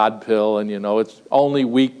swallowing the God pill, and it's only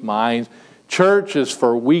weak minds. Church is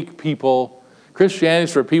for weak people. Christianity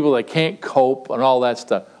is for people that can't cope and all that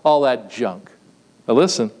stuff, all that junk. Now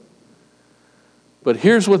listen. But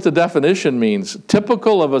here's what the definition means.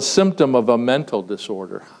 Typical of a symptom of a mental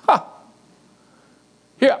disorder.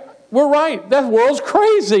 Here, we're right. That world's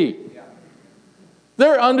crazy.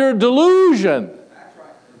 They're under delusion.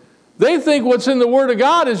 They think what's in the Word of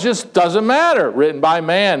God just doesn't matter. Written by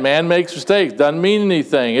man. Man makes mistakes. Doesn't mean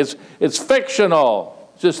anything. It's fictional.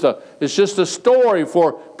 It's just a story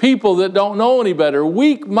for people that don't know any better.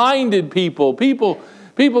 Weak-minded people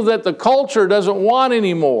that the culture doesn't want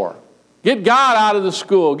anymore. Get God out of the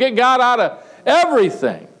school. Get God out of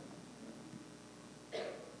everything.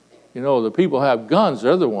 The people have guns.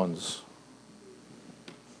 They're the ones.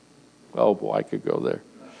 Oh boy, I could go there.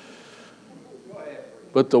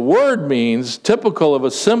 But the word means typical of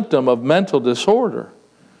a symptom of mental disorder.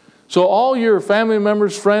 So all your family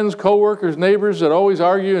members, friends, co-workers, neighbors that always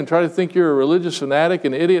argue and try to think you're a religious fanatic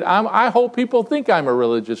and idiot, I hope people think I'm a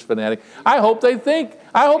religious fanatic. I hope they think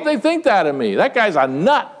that of me. That guy's a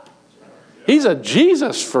nut. He's a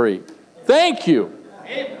Jesus freak. Thank you.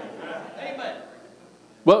 Amen.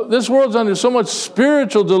 But this world's under so much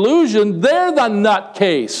spiritual delusion, they're the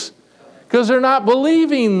nutcase because they're not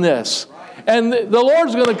believing this. And the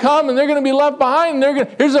Lord's going to come and they're going to be left behind. And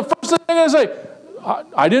here's the first thing they're going to say.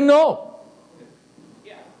 I didn't know.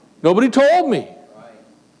 Nobody told me.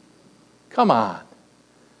 Come on.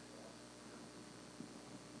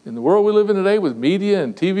 In the world we live in today with media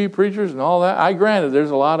and TV preachers and all that, granted there's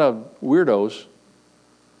a lot of weirdos.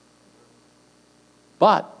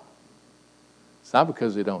 But It's not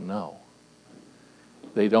because they don't know.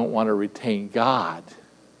 They don't want to retain God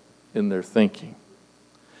in their thinking.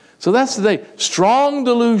 So that's the day. Strong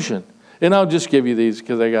delusion. And I'll just give you these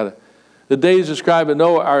because I got to. The days described in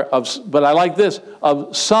Noah are but I like this,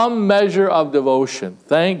 of some measure of devotion.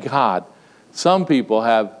 Thank God. Some people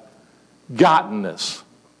have gotten this.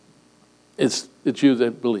 It's you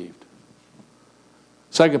that believed.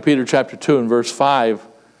 2 Peter chapter 2 and verse 5,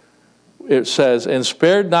 it says, and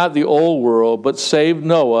spared not the old world, but saved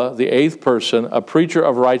Noah, the eighth person, a preacher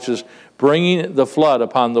of righteousness, bringing the flood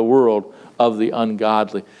upon the world of the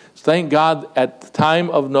ungodly. Thank God at the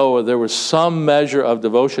time of Noah there was some measure of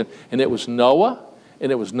devotion, and it was Noah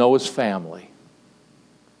and it was Noah's family.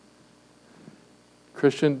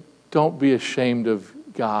 Christian, don't be ashamed of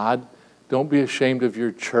God. Don't be ashamed of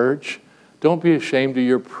your church. Don't be ashamed of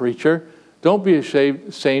your preacher. Don't be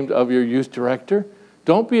ashamed of your youth director.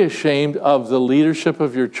 Don't be ashamed of the leadership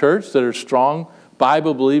of your church that are strong,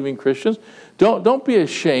 Bible-believing Christians. Don't be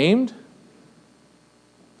ashamed.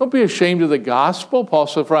 Don't be ashamed of the gospel. Paul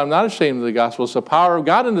said, for I'm not ashamed of the gospel. It's the power of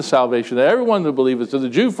God into salvation to everyone that believeth, to the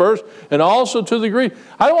Jew first, and also to the Greek.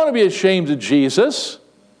 I don't want to be ashamed of Jesus.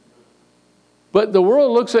 But the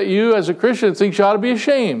world looks at you as a Christian and thinks you ought to be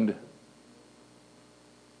ashamed.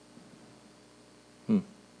 I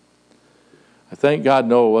thank God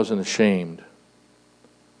Noah wasn't ashamed.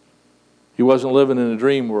 He wasn't living in a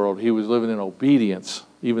dream world. He was living in obedience.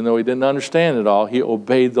 Even though he didn't understand it all, he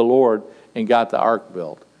obeyed the Lord and got the ark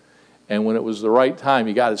built. And when it was the right time,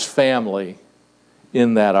 he got his family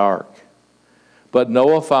in that ark. But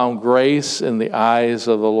Noah found grace in the eyes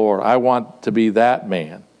of the Lord. I want to be that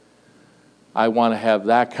man. I want to have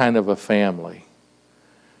that kind of a family.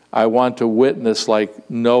 I want to witness like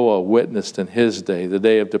Noah witnessed in his day, the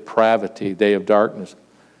day of depravity, day of darkness.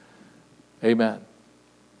 Amen.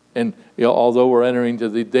 And although we're entering into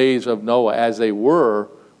the days of Noah as they were,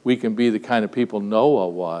 we can be the kind of people Noah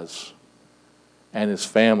was and his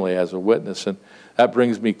family as a witness. And that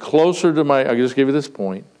brings me closer to I'll just give you this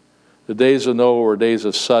point. The days of Noah were days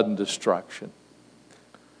of sudden destruction.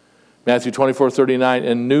 Matthew 24:39,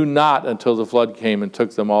 and knew not until the flood came and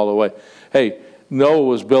took them all away. Hey, Noah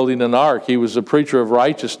was building an ark. He was a preacher of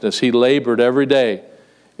righteousness. He labored every day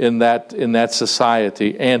in that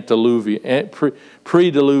society, antediluvian,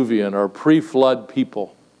 pre-diluvian or pre-flood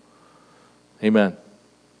people. Amen.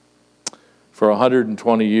 For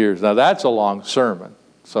 120 years. Now that's a long sermon,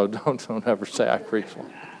 so don't ever say I preach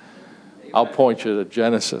one. I'll point you to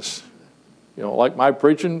Genesis. You know, like my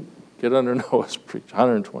preaching, get under Noah's preach.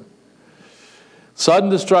 120. Sudden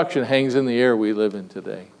destruction hangs in the air we live in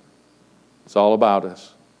today. It's all about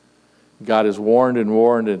us. God has warned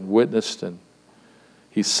and witnessed, and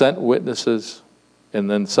He sent witnesses,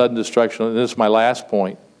 and then sudden destruction. And this is my last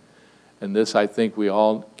point, and this I think we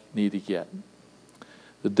all need to get.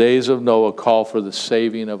 The days of Noah call for the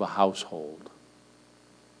saving of a household.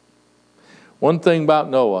 One thing about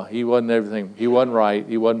Noah, he wasn't everything. He wasn't right.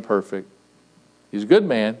 He wasn't perfect. He's a good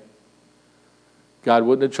man. God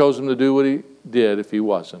wouldn't have chosen him to do what he did if he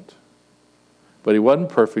wasn't. But he wasn't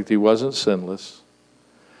perfect. He wasn't sinless.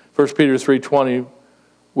 1 Peter 3:20,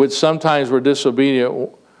 which sometimes were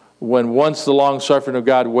disobedient when once the long-suffering of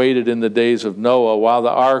God waited in the days of Noah, while the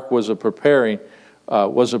ark was a preparing,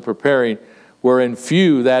 wherein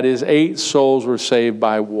few, that is 8 souls were saved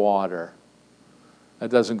by water. That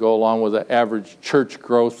doesn't go along with the average church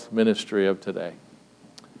growth ministry of today.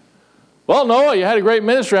 Well, Noah, you had a great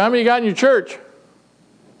ministry. How many you got in your church?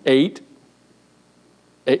 8.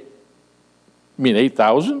 8. You mean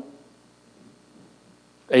 8,000?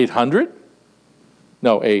 800?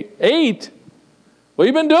 No, 8. 8? What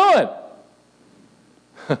have you been doing?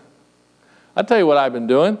 I'll tell you what I've been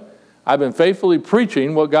doing. I've been faithfully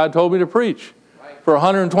preaching what God told me to preach. For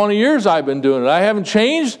 120 years I've been doing it. I haven't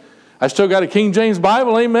changed. I still got a King James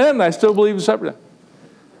Bible, amen, and I still believe in separate.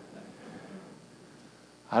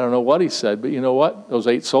 I don't know what he said, but you know what? Those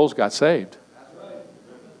 8 souls got saved.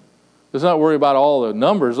 Let's not worry about all the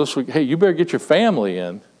numbers. Hey, you better get your family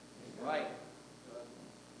in.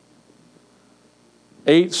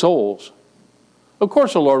 8 souls. Of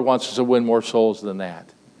course the Lord wants us to win more souls than that.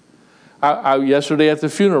 Yesterday at the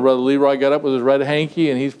funeral, Brother Leroy got up with his red hanky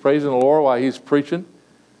and he's praising the Lord while he's preaching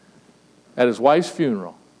at his wife's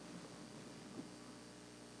funeral.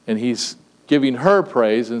 And he's giving her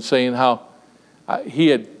praise and saying how he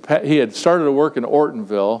had started to work in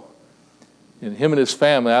Ortonville, and him and his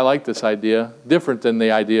family, I like this idea, different than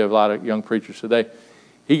the idea of a lot of young preachers today.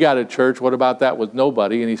 He got a church, what about that, with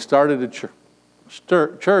nobody, and he started a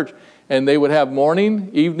church, and they would have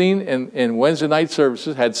morning, evening, and Wednesday night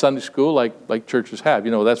services, had Sunday school like churches have.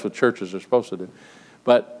 You know, that's what churches are supposed to do.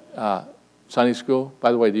 But Sunday school.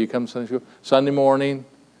 By the way, do you come to Sunday school? Sunday morning,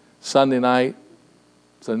 Sunday night.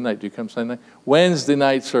 Sunday night, do you come Sunday night? Wednesday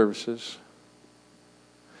night services.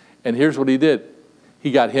 And here's what he did.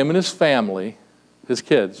 He got him and his family, his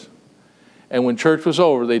kids, and when church was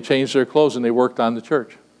over, they changed their clothes and they worked on the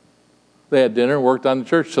church. They had dinner and worked on the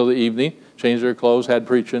church till the evening, changed their clothes, had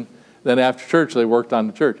preaching. Then after church, they worked on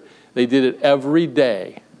the church. They did it every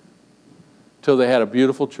day till they had a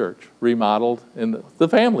beautiful church, remodeled, and the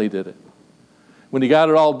family did it. When he got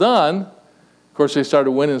it all done, of course, they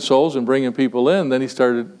started winning souls and bringing people in. Then he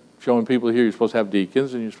started showing people here you're supposed to have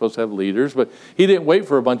deacons and you're supposed to have leaders. But he didn't wait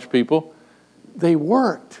for a bunch of people. They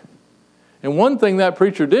worked. And one thing that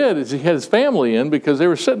preacher did is he had his family in because they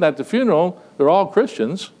were sitting at the funeral. They're all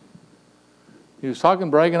Christians. He was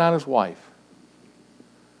bragging on his wife.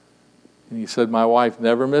 And he said, my wife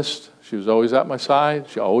never missed. She was always at my side.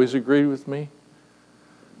 She always agreed with me.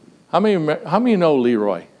 How many know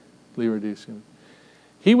Leroy? Leroy Deason.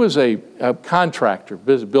 He was a contractor,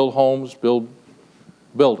 build homes,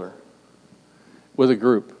 builder with a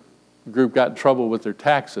group. The group got in trouble with their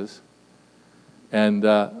taxes. And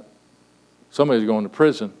somebody was going to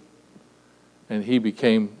prison. And he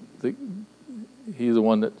became the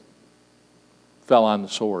one that fell on the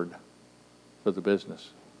sword for the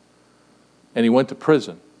business. And he went to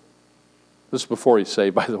prison. This is before he's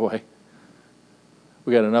saved, by the way.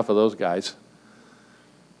 We got enough of those guys.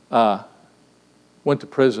 Went to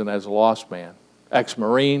prison as a lost man.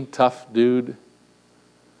 Ex-Marine, tough dude.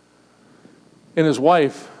 And his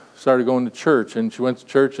wife started going to church, and she went to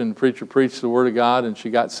church, and the preacher preached the Word of God, and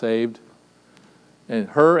she got saved.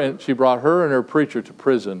 And she brought her and her preacher to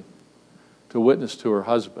prison to witness to her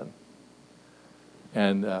husband.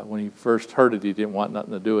 And when he first heard it, he didn't want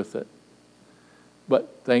nothing to do with it.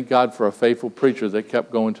 But thank God for a faithful preacher that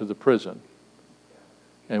kept going to the prison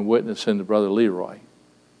and witnessing to Brother Leroy.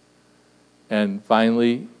 And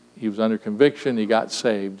finally, he was under conviction. He got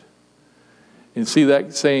saved. And see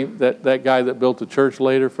that guy that built the church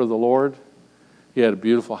later for the Lord? He had a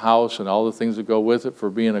beautiful house and all the things that go with it for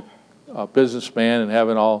being a businessman and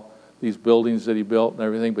having all these buildings that he built and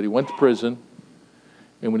everything. But he went to prison.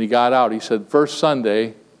 And when he got out, he said, first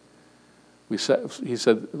Sunday, he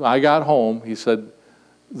said, I got home. He said,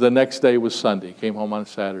 the next day was Sunday. He came home on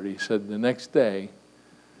Saturday. He said, the next day,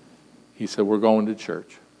 he said, we're going to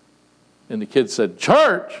church. And the kids said,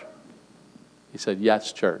 church? He said,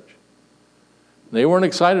 yes, church. And they weren't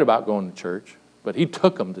excited about going to church, but he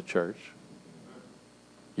took them to church.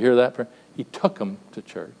 You hear that? He took them to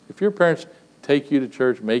church. If your parents take you to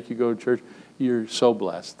church, make you go to church, you're so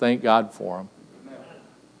blessed. Thank God for them.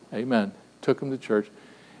 Amen. Took them to church.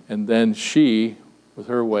 And then she, with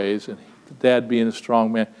her ways, and Dad being a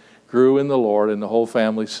strong man, grew in the Lord, and the whole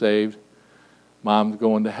family saved. Mom's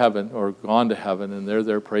going to heaven, or gone to heaven, and they're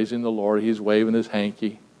there praising the Lord. He's waving his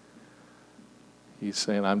hanky. He's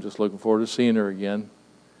saying, I'm just looking forward to seeing her again,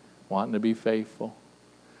 wanting to be faithful.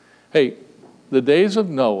 Hey, the days of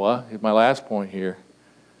Noah, is my last point here,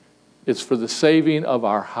 it's for the saving of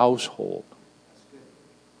our household.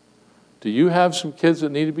 Do you have some kids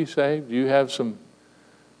that need to be saved? Do you have some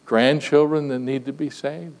grandchildren that need to be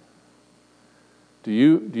saved? Do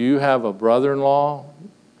you have a brother-in-law,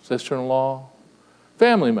 sister-in-law,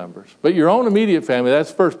 family members? But your own immediate family,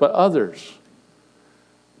 that's first, but others.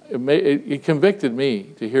 It convicted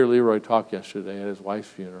me to hear Leroy talk yesterday at his wife's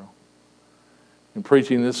funeral and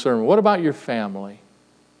preaching this sermon. What about your family?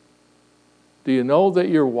 Do you know that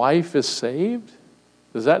your wife is saved?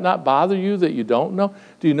 Does that not bother you that you don't know?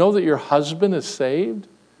 Do you know that your husband is saved?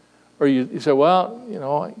 Or you say, well,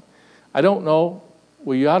 I don't know.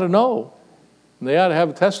 Well, you ought to know. And they ought to have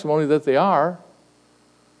a testimony that they are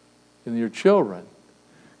in your children.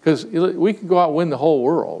 Because we can go out and win the whole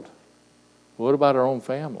world. What about our own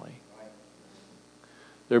family?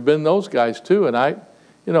 There have been those guys too. And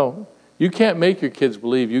you can't make your kids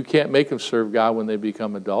believe. You can't make them serve God when they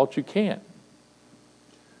become adults. You can't.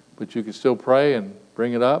 But you can still pray and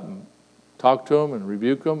bring it up and talk to them and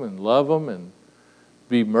rebuke them and love them and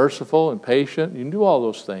be merciful and patient. You can do all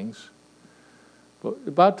those things. But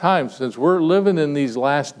about time, since we're living in these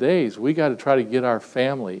last days, we got to try to get our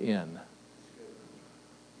family in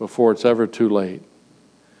before it's ever too late.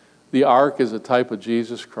 The ark is a type of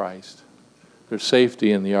Jesus Christ. There's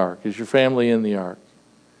safety in the ark. Is your family in the ark?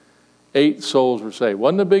 8 souls were saved.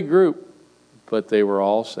 Wasn't a big group, but they were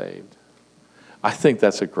all saved. I think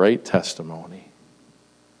that's a great testimony.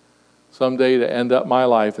 Someday to end up my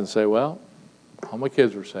life and say, well, all my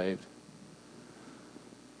kids were saved.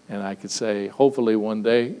 And I could say, hopefully one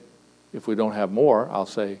day, if we don't have more, I'll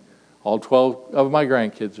say, all 12 of my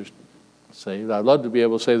grandkids are saved. I'd love to be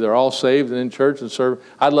able to say they're all saved and in church and serve.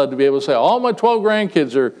 I'd love to be able to say all my 12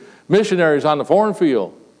 grandkids are missionaries on the foreign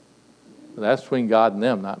field. But that's between God and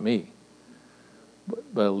them, not me.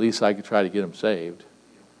 But at least I could try to get them saved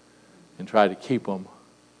and try to keep them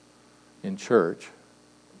in church.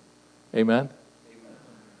 Amen?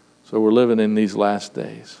 So we're living in these last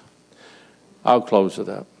days. I'll close it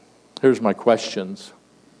up. Here's my questions.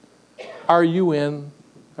 Are you in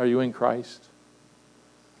Christ?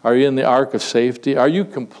 Are you in the ark of safety? Are you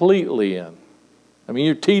completely in? I mean,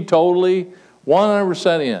 you're teetotally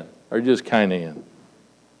 100% in, or just kind of in?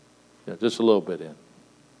 Yeah, just a little bit in.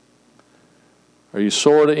 Are you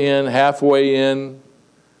sort of in, halfway in?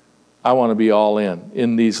 I want to be all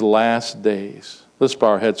in these last days. Let's bow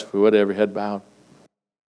our heads if we would, every head bowed.